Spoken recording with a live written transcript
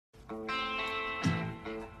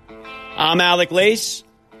I'm Alec Lace.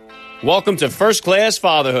 Welcome to First Class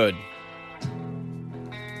Fatherhood.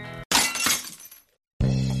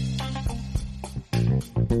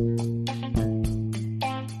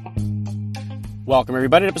 Welcome,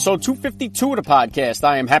 everybody, to episode 252 of the podcast.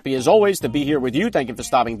 I am happy, as always, to be here with you. Thank you for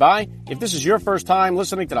stopping by. If this is your first time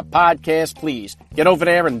listening to the podcast, please get over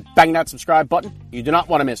there and bang that subscribe button. You do not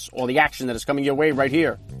want to miss all the action that is coming your way right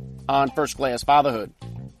here on First Class Fatherhood.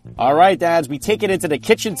 All right, dads, we take it into the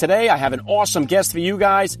kitchen today. I have an awesome guest for you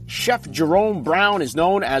guys. Chef Jerome Brown is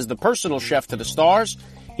known as the personal chef to the stars.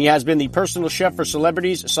 He has been the personal chef for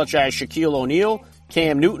celebrities such as Shaquille O'Neal,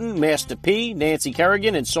 Cam Newton, Master P, Nancy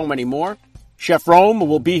Kerrigan, and so many more. Chef Rome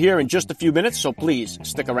will be here in just a few minutes, so please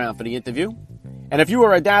stick around for the interview. And if you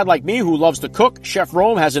are a dad like me who loves to cook, Chef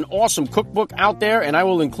Rome has an awesome cookbook out there, and I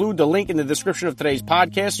will include the link in the description of today's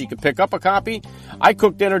podcast so you can pick up a copy. I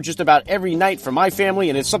cook dinner just about every night for my family,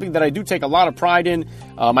 and it's something that I do take a lot of pride in.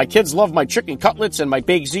 My kids love my chicken cutlets and my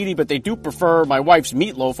baked ziti, but they do prefer my wife's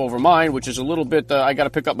meatloaf over mine, which is a little bit, I got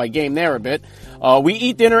to pick up my game there a bit. We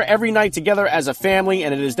eat dinner every night together as a family,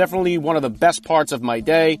 and it is definitely one of the best parts of my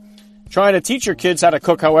day. Trying to teach your kids how to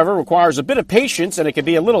cook, however, requires a bit of patience, and it can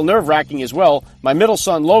be a little nerve-wracking as well. My middle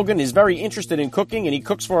son, Logan, is very interested in cooking, and he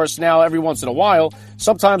cooks for us now every once in a while.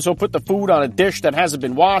 Sometimes he'll put the food on a dish that hasn't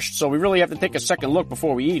been washed, so we really have to take a second look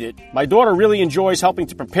before we eat it. My daughter really enjoys helping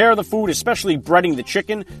to prepare the food, especially breading the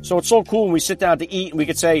chicken, so it's so cool when we sit down to eat and we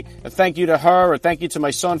could say a thank you to her or thank you to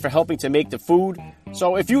my son for helping to make the food.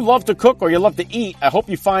 So if you love to cook or you love to eat, I hope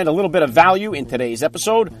you find a little bit of value in today's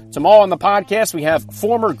episode. Tomorrow on the podcast, we have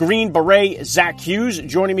former Green Beret Zach Hughes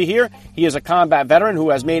joining me here. He is a combat veteran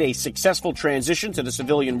who has made a successful transition to the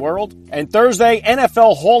civilian world. And Thursday,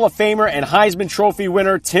 NFL Hall of Famer and Heisman Trophy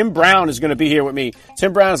winner Tim Brown is going to be here with me.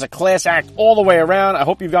 Tim Brown is a class act all the way around. I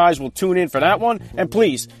hope you guys will tune in for that one. And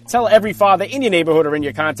please, tell every father in your neighborhood or in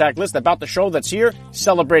your contact list about the show that's here,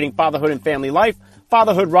 celebrating fatherhood and family life.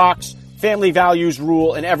 Fatherhood rocks. Family values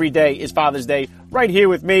rule, and every day is Father's Day right here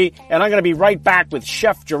with me. And I'm going to be right back with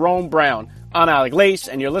Chef Jerome Brown. I'm Alec Lace,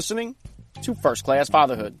 and you're listening to First Class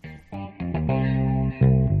Fatherhood.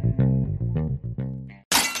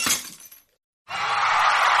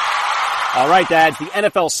 All right, dads, the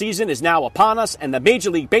NFL season is now upon us, and the Major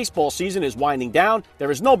League Baseball season is winding down. There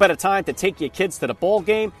is no better time to take your kids to the ball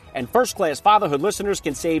game, and First Class Fatherhood listeners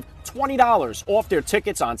can save $20 off their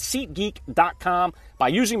tickets on SeatGeek.com by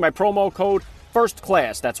using my promo code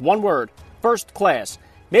FIRSTCLASS. That's one word, First Class.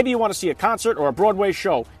 Maybe you want to see a concert or a Broadway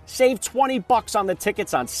show. Save $20 on the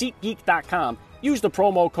tickets on SeatGeek.com. Use the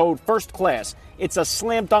promo code FIRSTCLASS. It's a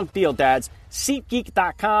slam dunk deal, dads.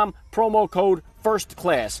 SeatGeek.com, promo code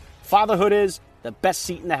FIRSTCLASS. Fatherhood is the best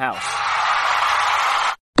seat in the house.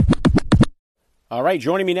 All right,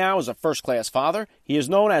 joining me now is a first-class father. He is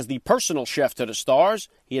known as the personal chef to the stars.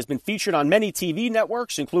 He has been featured on many TV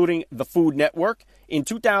networks, including the Food Network. In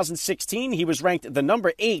 2016, he was ranked the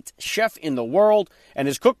number 8 chef in the world, and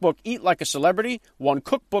his cookbook, Eat Like a Celebrity, won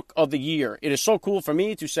Cookbook of the Year. It is so cool for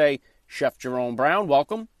me to say, Chef Jerome Brown,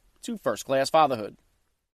 welcome to First Class Fatherhood.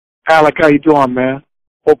 Alec, how you doing, man?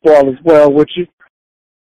 Hope all is well with you.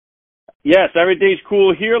 Yes, everything's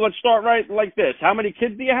cool here. Let's start right like this. How many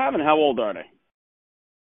kids do you have, and how old are they?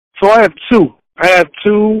 So I have two. I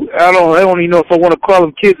don't even know if I want to call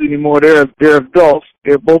them kids anymore. They're adults.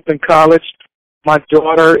 They're both in college. My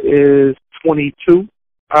daughter is 22,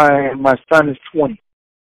 and my son is 20.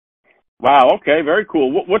 Wow. Okay. Very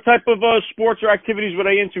cool. What type of sports or activities were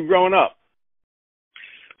they into growing up?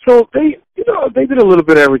 So they did a little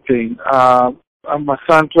bit of everything. My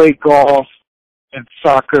son played golf and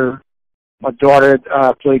soccer. My daughter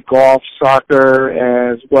played golf,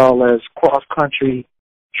 soccer, as well as cross country,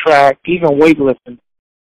 track, even weightlifting.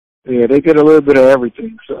 Yeah, they did a little bit of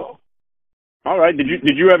everything. So. All right. Did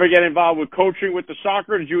you ever get involved with coaching with the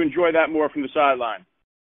soccer? Or did you enjoy that more from the sideline?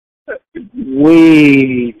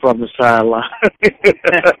 Way from the sideline.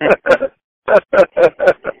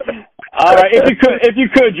 All right. If you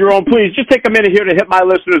could, Jerome, please just take a minute here to hit my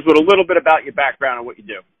listeners with a little bit about your background and what you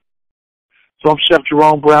do. So I'm Chef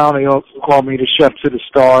Jerome Brown. They also call me the Chef to the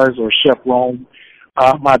Stars or Chef Rome.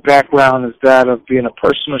 My background is that of being a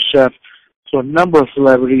personal chef to a number of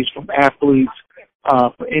celebrities, from athletes,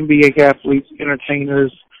 for NBA athletes,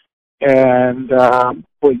 entertainers, and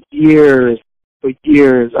for years,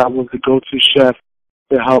 I was the go-to chef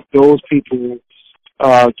to help those people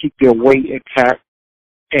keep their weight intact,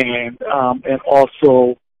 and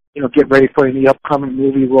also, get ready for any upcoming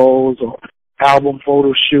movie roles or album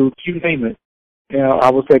photo shoots, you name it.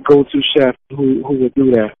 I was that go-to chef who would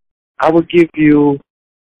do that. I would give you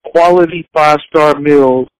quality 5-star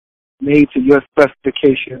meals made to your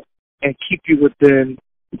specifications and keep you within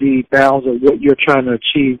the bounds of what you're trying to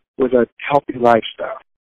achieve with a healthy lifestyle.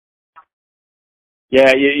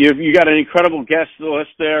 Yeah, you got an incredible guest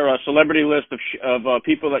list there, a celebrity list of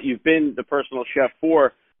people that you've been the personal chef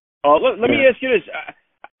for. Let me ask you this: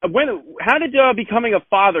 how did becoming a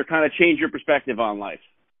father kind of change your perspective on life?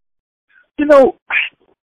 You know,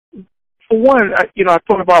 for one, I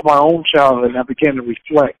thought about my own childhood, and I began to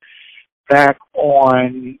reflect back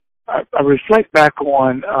on. I reflect back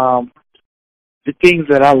on the things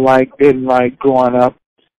that I didn't like growing up,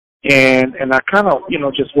 and I kind of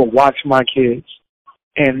just will watch my kids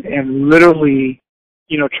and literally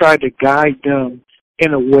try to guide them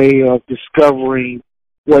in a way of discovering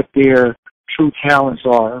what their true talents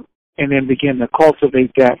are, and then begin to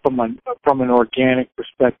cultivate that from an organic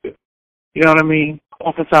perspective. You know what I mean?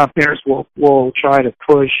 Oftentimes parents will try to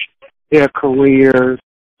push their careers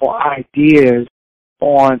or ideas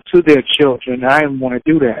on to their children. I didn't want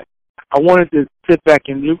to do that. I wanted to sit back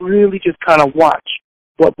and really just kind of watch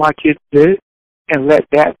what my kids did and let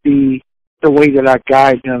that be the way that I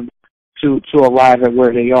guide them to arrive at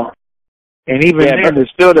where they are. And even then, it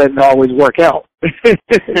still doesn't always work out.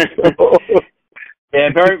 Yeah,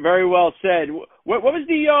 very, very well said. What was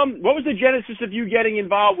the genesis of you getting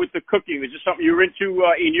involved with the cooking? Was this something you were into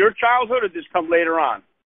in your childhood, or did this come later on?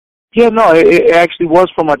 Yeah, no, it actually was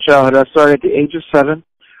from my childhood. I started at the age of 7,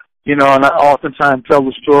 and I oftentimes tell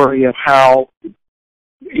the story of how,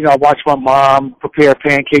 I watched my mom prepare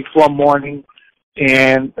pancakes one morning,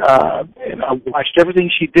 and I watched everything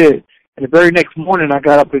she did. And the very next morning, I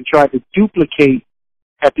got up and tried to duplicate,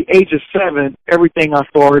 at the age of 7, everything I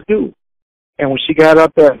saw her do. And when she got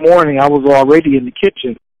up that morning, I was already in the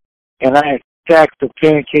kitchen, and I had stacks of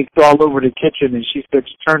pancakes all over the kitchen, and she said,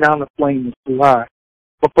 turn down the flame, it's too high.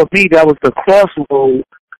 But for me, that was the crossroad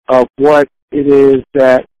of what it is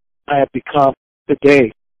that I have become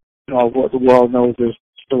today, what the world knows as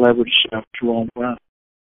celebrity chef Jerome Brown.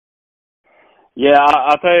 Yeah,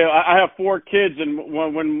 I'll tell you, I have 4 kids, and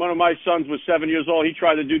when one of my sons was 7 years old, he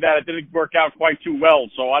tried to do that. It didn't work out quite too well,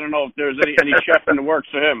 so I don't know if there's any chef in the works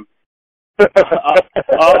for him.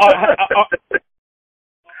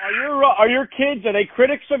 Are your kids, are they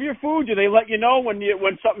critics of your food? Do they let you know when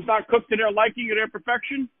something's not cooked to their liking or their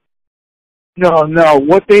perfection? No.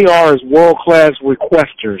 What they are is world-class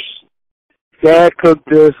requesters. Dad cooked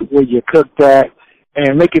this, will you cook that?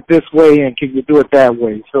 And make it this way, and can you do it that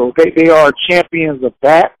way? So they are champions of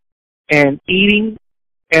that, and eating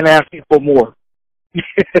and asking for more.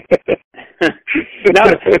 now,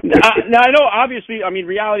 I know, obviously,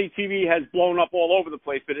 reality TV has blown up all over the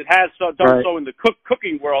place, but it has done so in the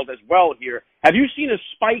cooking world as well here. Have you seen a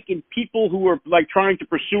spike in people who are trying to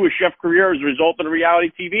pursue a chef career as a result of the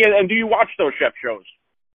reality TV? And do you watch those chef shows?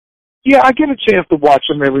 Yeah, I get a chance to watch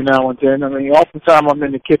them every now and then. Oftentimes I'm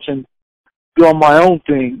in the kitchen doing my own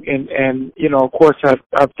thing, and of course,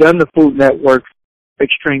 I've done the Food Network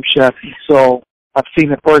Extreme Chef, so I've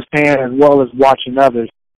seen it firsthand as well as watching others.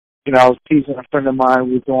 I was teasing a friend of mine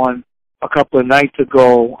who was on a couple of nights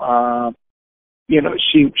ago.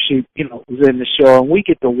 She was in the show, and we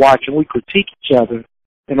get to watch and we critique each other.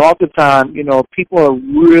 And oftentimes, people are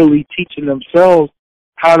really teaching themselves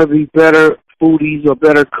how to be better foodies or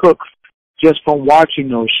better cooks just from watching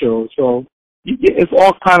those shows. So it's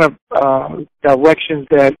all kind of directions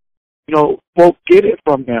that, folks get it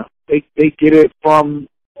from now. They get it from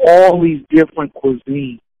all these different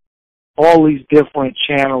cuisines, all these different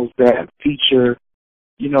channels that feature,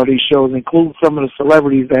 these shows, including some of the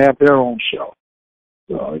celebrities that have their own show.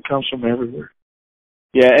 So it comes from everywhere.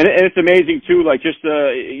 Yeah, and it's amazing, too,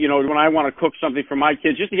 when I want to cook something for my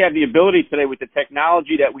kids, just to have the ability today with the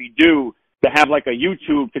technology that we do to have a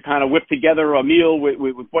YouTube to kind of whip together a meal with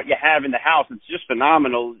what you have in the house. It's just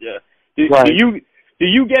phenomenal. Do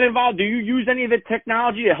you get involved? Do you use any of the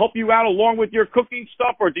technology to help you out along with your cooking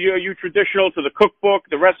stuff, or are you traditional to the cookbook,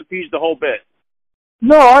 the recipes, the whole bit?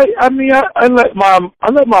 No, I let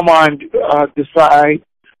my mind decide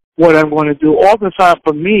what I'm going to do. All the time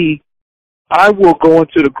for me, I will go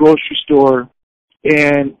into the grocery store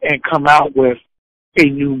and come out with a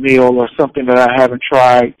new meal or something that I haven't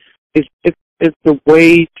tried. It's the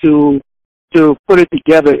way to put it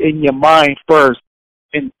together in your mind first,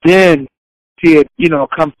 and then see it,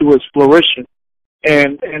 come to its fruition.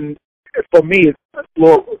 And for me, it's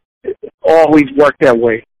always worked that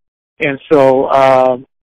way. And so, I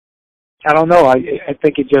don't know. I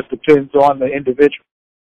think it just depends on the individual.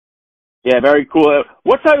 Yeah, very cool.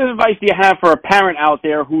 What type of advice do you have for a parent out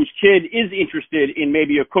there whose kid is interested in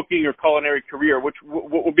maybe a cooking or culinary career? What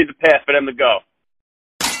would be the path for them to go?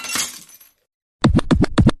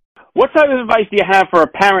 What type of advice do you have for a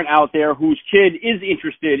parent out there whose kid is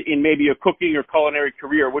interested in maybe a cooking or culinary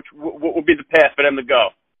career? What would be the path for them to go?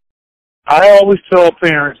 I always tell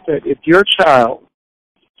parents that if your child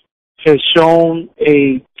has shown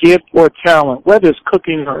a gift or talent, whether it's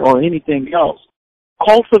cooking or anything else,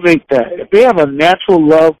 cultivate that. If they have a natural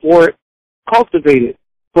love for it, cultivate it.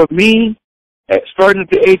 For me, starting at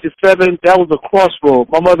the age of 7, that was a crossroad.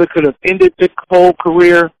 My mother could have ended the whole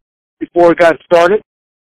career before it got started,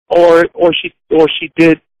 or she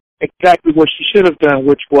did exactly what she should have done,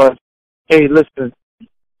 which was, hey, listen,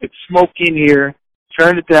 it's smoky in here,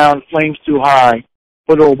 turn it down, flame's too high,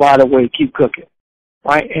 but oh, by the way, keep cooking.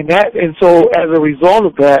 Right? And so as a result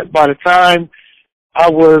of that, by the time I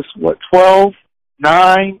was, 12,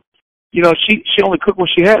 9, she only cooked when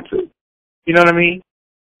she had to. You know what I mean?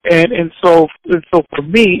 And so for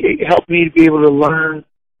me, it helped me to be able to learn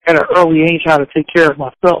at an early age how to take care of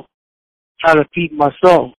myself, how to feed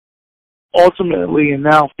myself, ultimately, and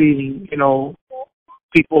now feeding,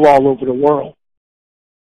 people all over the world.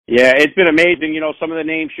 Yeah, it's been amazing. Some of the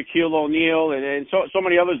names, Shaquille O'Neal and so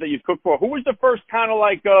many others that you've cooked for. Who was the first kind of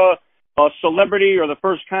like a celebrity or the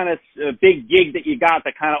first kind of big gig that you got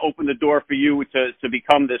that kind of opened the door for you to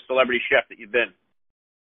become this celebrity chef that you've been?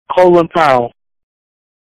 Colin Powell.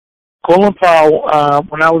 Colin Powell,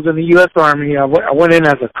 when I was in the U.S. Army, I went in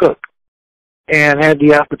as a cook and had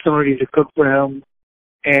the opportunity to cook for him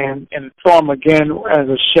and saw him again as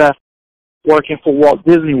a chef working for Walt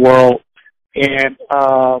Disney World. And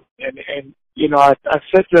I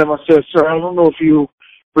said to him, I said, sir, I don't know if you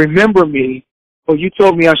remember me, but you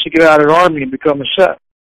told me I should get out of the Army and become a chef.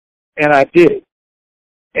 And I did.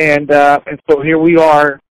 And so here we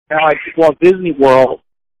are now at Walt Disney World,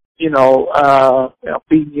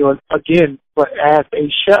 feeding you again, but as a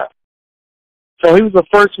chef. So he was the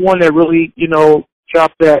first one that really,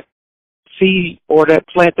 dropped that seed or that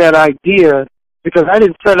plant that idea, because I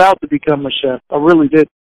didn't set out to become a chef. I really didn't.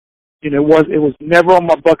 It was never on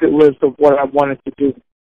my bucket list of what I wanted to do.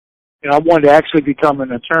 I wanted to actually become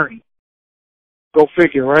an attorney. Go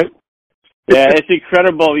figure, right? Yeah, it's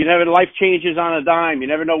incredible. Life changes on a dime. You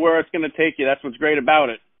never know where it's going to take you. That's what's great about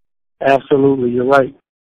it. Absolutely, you're right.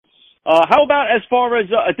 How about as far as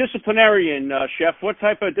a disciplinarian, chef? What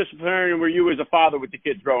type of disciplinarian were you as a father with the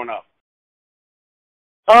kids growing up?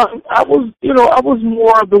 I was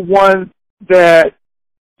more of the one that,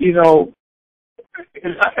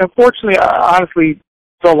 unfortunately, I honestly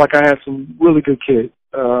felt like I had some really good kids.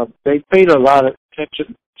 They paid a lot of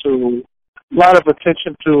attention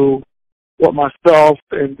to what myself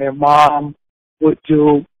and their mom would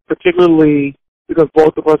do, particularly because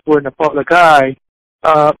both of us were in the public eye.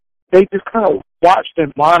 They just kind of watched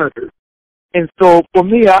and monitored. And so for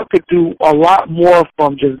me, I could do a lot more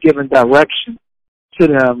from just giving direction to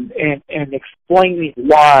them and explaining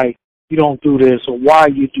why you don't do this or why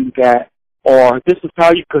you do that, or this is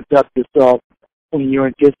how you conduct yourself when you're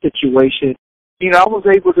in this situation. I was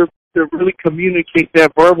able to really communicate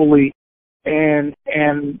that verbally and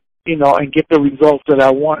get the results that I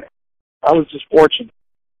wanted. I was just fortunate.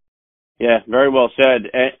 Yeah, very well said.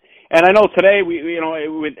 And I know today,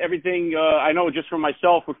 with everything, I know just for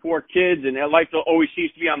myself with 4 kids, and life always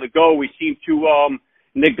seems to be on the go, we seem to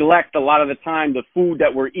neglect a lot of the time the food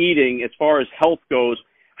that we're eating as far as health goes.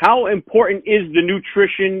 How important is the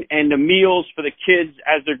nutrition and the meals for the kids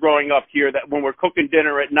as they're growing up here, that when we're cooking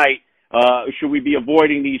dinner at night, should we be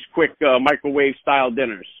avoiding these quick microwave-style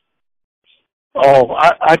dinners? Oh,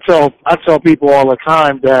 I tell people all the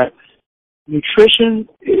time that nutrition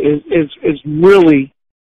is really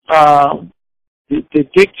the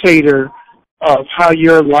dictator of how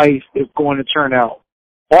your life is going to turn out.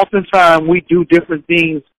 Oftentimes, we do different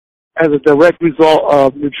things as a direct result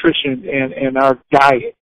of nutrition and our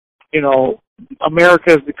diet.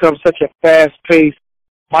 America has become such a fast-paced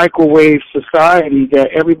microwave society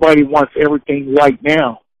that everybody wants everything right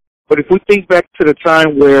now. But if we think back to the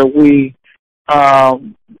time where we,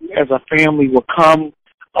 as a family, would come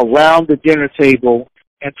around the dinner table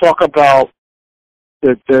and talk about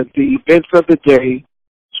the events of the day,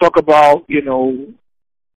 talk about,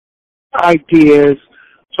 ideas,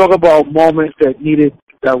 talk about moments that needed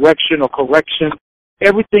direction or correction.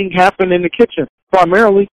 Everything happened in the kitchen,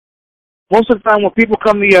 primarily. Most of the time when people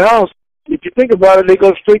come to your house, if you think about it, they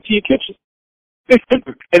go straight to your kitchen.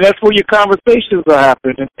 And that's where your conversations are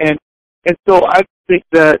happening. And so I think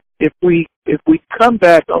that if we come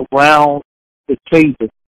back around the table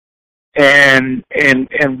and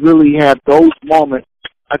really have those moments,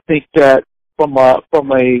 I think that from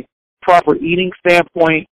a proper eating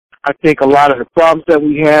standpoint, I think a lot of the problems that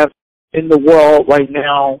we have in the world right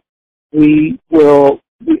now, we will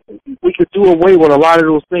we could do away with a lot of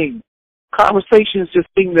those things. Conversations just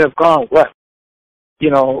seem to have gone left,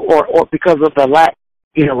 or because of the lack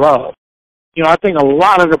thereof. I think a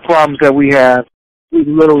lot of the problems that we have, we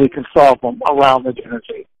literally can solve them around the dinner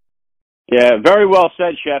table. Yeah, very well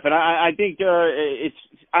said, Chef. And I think I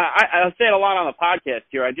say it a lot on the podcast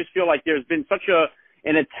here. I just feel like there's been such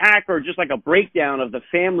an attack or just like a breakdown of the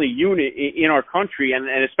family unit in our country, and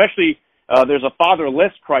especially there's a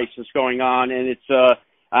fatherless crisis going on, and it's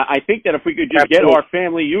I think that if we could just get our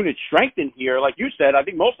family unit strengthened here, like you said, I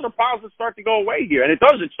think most of the problems would start to go away here. And it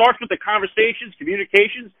does. It starts with the conversations,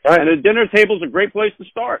 communications, right. And the dinner table is a great place to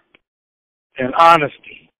start. And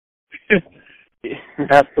honesty.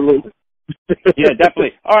 Absolutely. Yeah,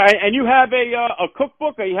 definitely. All right, and you have a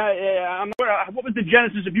cookbook. What was the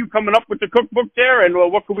genesis of you coming up with the cookbook there, and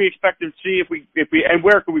what could we expect to see if we and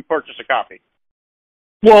where could we purchase a copy?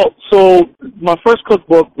 Well, so my first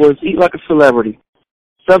cookbook was Eat Like a Celebrity,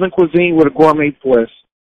 Southern Cuisine with a Gourmet Twist.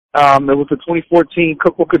 It was the 2014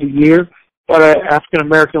 Cookbook of the Year by the African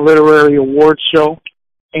American Literary Awards show,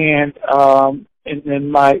 and then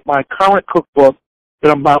my current cookbook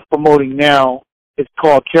that I'm about promoting now is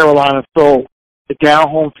called Carolina Soul, the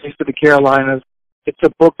down-home taste of the Carolinas. It's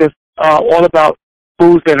a book that's all about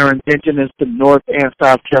foods that are indigenous to North and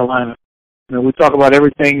South Carolina. We talk about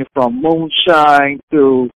everything from moonshine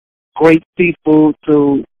to great seafood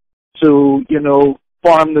to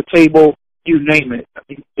farm to table, you name it. I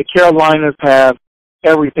mean, the Carolinas have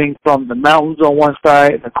everything from the mountains on one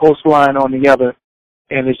side and the coastline on the other,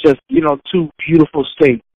 and it's just, two beautiful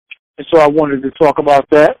states. And so I wanted to talk about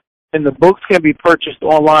that. And the books can be purchased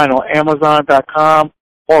online on Amazon.com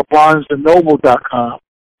or BarnesandNoble.com,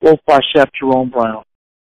 both by Chef Jerome Brown.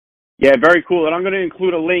 Yeah, very cool. And I'm going to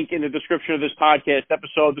include a link in the description of this podcast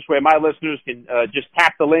episode. This way my listeners can just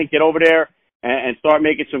tap the link, get over there, and start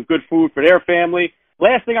making some good food for their family.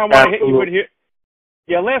 Last thing I want to hit you with here.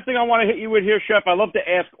 Yeah, last thing I want to hit you with here, Chef, I love to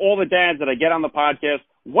ask all the dads that I get on the podcast,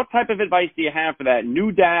 what type of advice do you have for that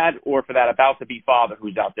new dad or for that about-to-be father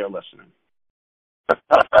who's out there listening?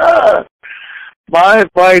 My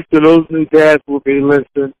advice to those new dads will be,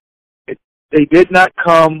 listen, they did not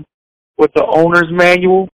come with the owner's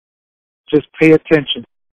manual. Just pay attention.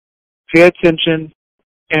 Pay attention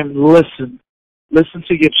and listen. Listen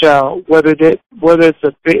to your child, whether it's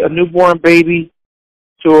a newborn baby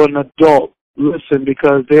to an adult. Listen,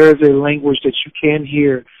 because there is a language that you can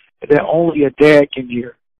hear that only a dad can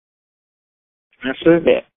hear. That's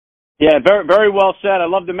it. Yeah, very, very well said. I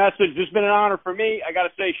love the message. This has been an honor for me. I got to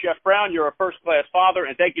say, Chef Brown, you're a first-class father,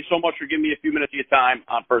 and thank you so much for giving me a few minutes of your time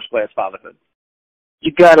on First-Class Fatherhood.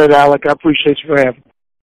 You got it, Alec. I appreciate you for having me.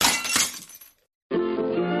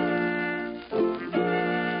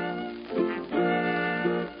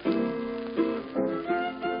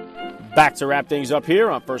 Back to wrap things up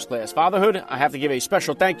here on First Class Fatherhood. I have to give a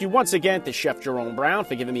special thank you once again to Chef Jerome Brown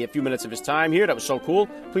for giving me a few minutes of his time here. That was so cool.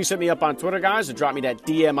 Please hit me up on Twitter, guys, and drop me that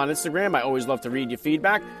DM on Instagram. I always love to read your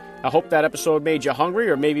feedback. I hope that episode made you hungry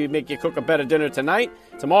or maybe make you cook a better dinner tonight.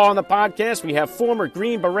 Tomorrow on the podcast, we have former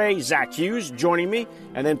Green Beret Zach Hughes joining me.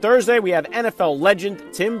 And then Thursday, we have NFL legend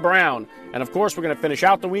Tim Brown. And, of course, we're going to finish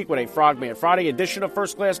out the week with a Frogman Friday edition of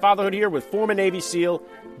First Class Fatherhood here with former Navy SEAL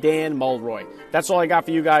Dan Mulroy. That's all I got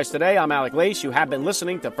for you guys today. I'm Alec Lace. You have been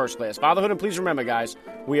listening to First Class Fatherhood. And please remember, guys,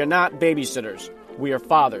 we are not babysitters. We are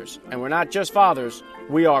fathers. And we're not just fathers.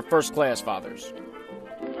 We are first-class fathers.